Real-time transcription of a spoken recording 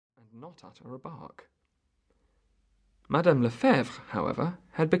not utter a bark. Madame Lefebvre, however,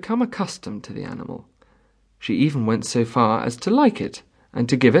 had become accustomed to the animal. She even went so far as to like it, and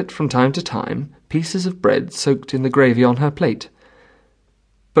to give it, from time to time, pieces of bread soaked in the gravy on her plate.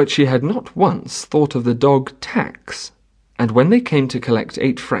 But she had not once thought of the dog tax, and when they came to collect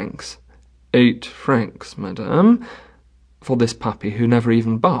 8 francs, 8 francs, madame, for this puppy who never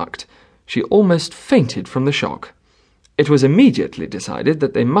even barked, she almost fainted from the shock. It was immediately decided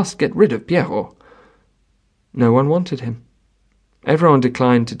that they must get rid of Pierrot. No one wanted him. Everyone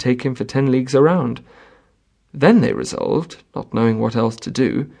declined to take him for 10 leagues around. Then they resolved, not knowing what else to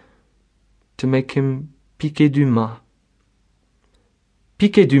do, to make him piquer du mât.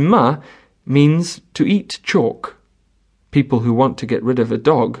 Piquer du mât means to eat chalk. People who want to get rid of a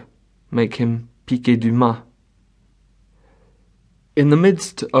dog make him piquer du mât. In the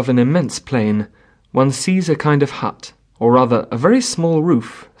midst of an immense plain, one sees a kind of hut, or rather a very small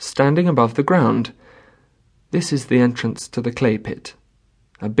roof, standing above the ground. This is the entrance to the clay pit.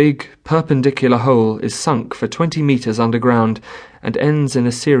 A big, perpendicular hole is sunk for 20 meters underground and ends in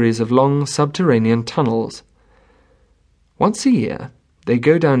a series of long subterranean tunnels. Once a year, they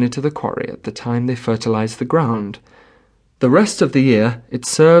go down into the quarry at the time they fertilize the ground. The rest of the year it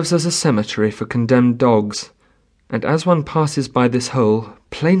serves as a cemetery for condemned dogs, and as one passes by this hole,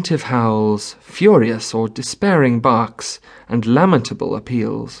 plaintive howls, furious or despairing barks, and lamentable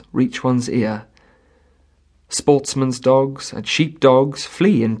appeals reach one's ear. Sportsmen's dogs and sheep dogs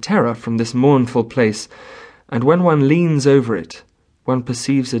flee in terror from this mournful place, and when one leans over it, one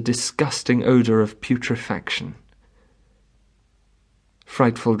perceives a disgusting odour of putrefaction.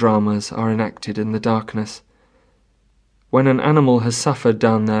 Frightful dramas are enacted in the darkness. When an animal has suffered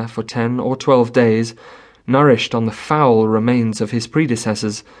down there for 10 or 12 days, nourished on the foul remains of his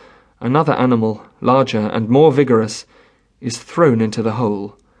predecessors, another animal, larger and more vigorous, is thrown into the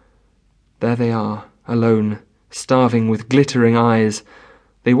hole. There they are, alone, starving with glittering eyes.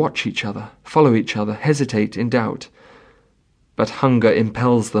 They watch each other, follow each other, hesitate in doubt. But hunger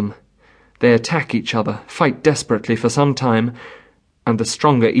impels them. They attack each other, fight desperately for some time, and the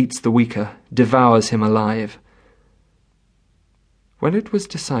stronger eats the weaker, devours him alive. When it was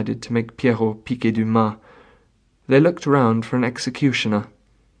decided to make Pierrot piquer du mât, they looked round for an executioner.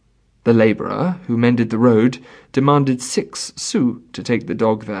 The labourer, who mended the road, demanded 6 sous to take the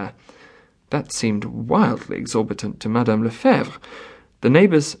dog there. That seemed wildly exorbitant to Madame Lefebvre. The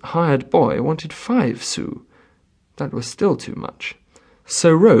neighbour's hired boy wanted 5 sous. That was still too much.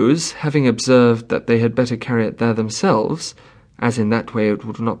 So Rose, having observed that they had better carry it there themselves, as in that way it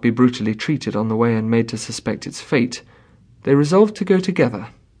would not be brutally treated on the way and made to suspect its fate, they resolved to go together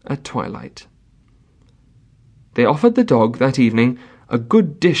at twilight. They offered the dog that evening a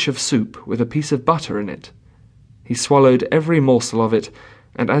good dish of soup with a piece of butter in it. He swallowed every morsel of it,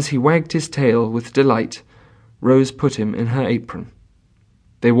 and as he wagged his tail with delight, Rose put him in her apron.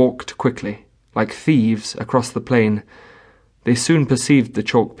 They walked quickly, like thieves, across the plain. They soon perceived the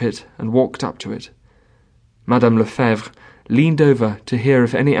chalk pit and walked up to it. Madame Lefebvre leaned over to hear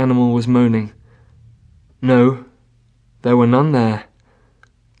if any animal was moaning. No, there were none there.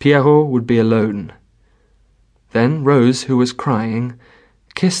 Pierrot would be alone. Then Rose, who was crying,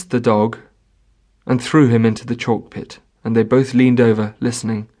 kissed the dog and threw him into the chalk pit, and they both leaned over,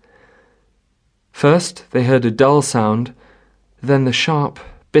 listening. First they heard a dull sound, then the sharp,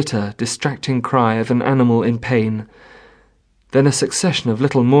 bitter, distracting cry of an animal in pain, then a succession of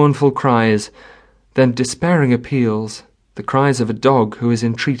little mournful cries, then despairing appeals, the cries of a dog who is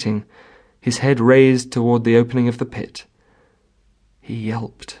entreating, his head raised toward the opening of the pit. He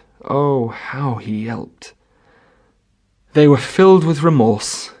yelped. Oh, how he yelped! They were filled with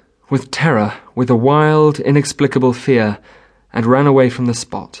remorse, with terror, with a wild, inexplicable fear, and ran away from the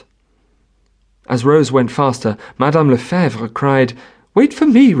spot. As Rose went faster, Madame Lefebvre cried, "Wait for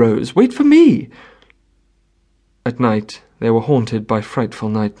me, Rose, wait for me!" At night they were haunted by frightful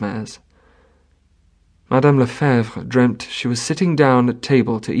nightmares. Madame Lefebvre dreamt she was sitting down at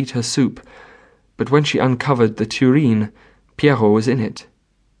table to eat her soup, but when she uncovered the tureen, Pierrot was in it.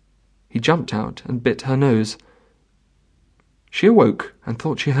 He jumped out and bit her nose. She awoke and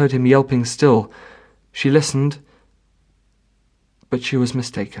thought she heard him yelping still. She listened, but she was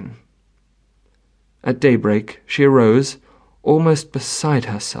mistaken. At daybreak she arose, almost beside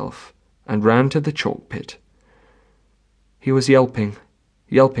herself, and ran to the chalk pit. He was yelping,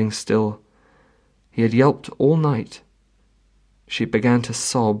 yelping still. He had yelped all night. She began to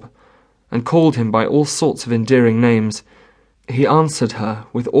sob, and called him by all sorts of endearing names. He answered her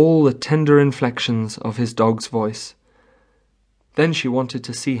with all the tender inflections of his dog's voice. Then she wanted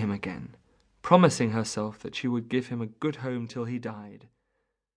to see him again, promising herself that she would give him a good home till he died.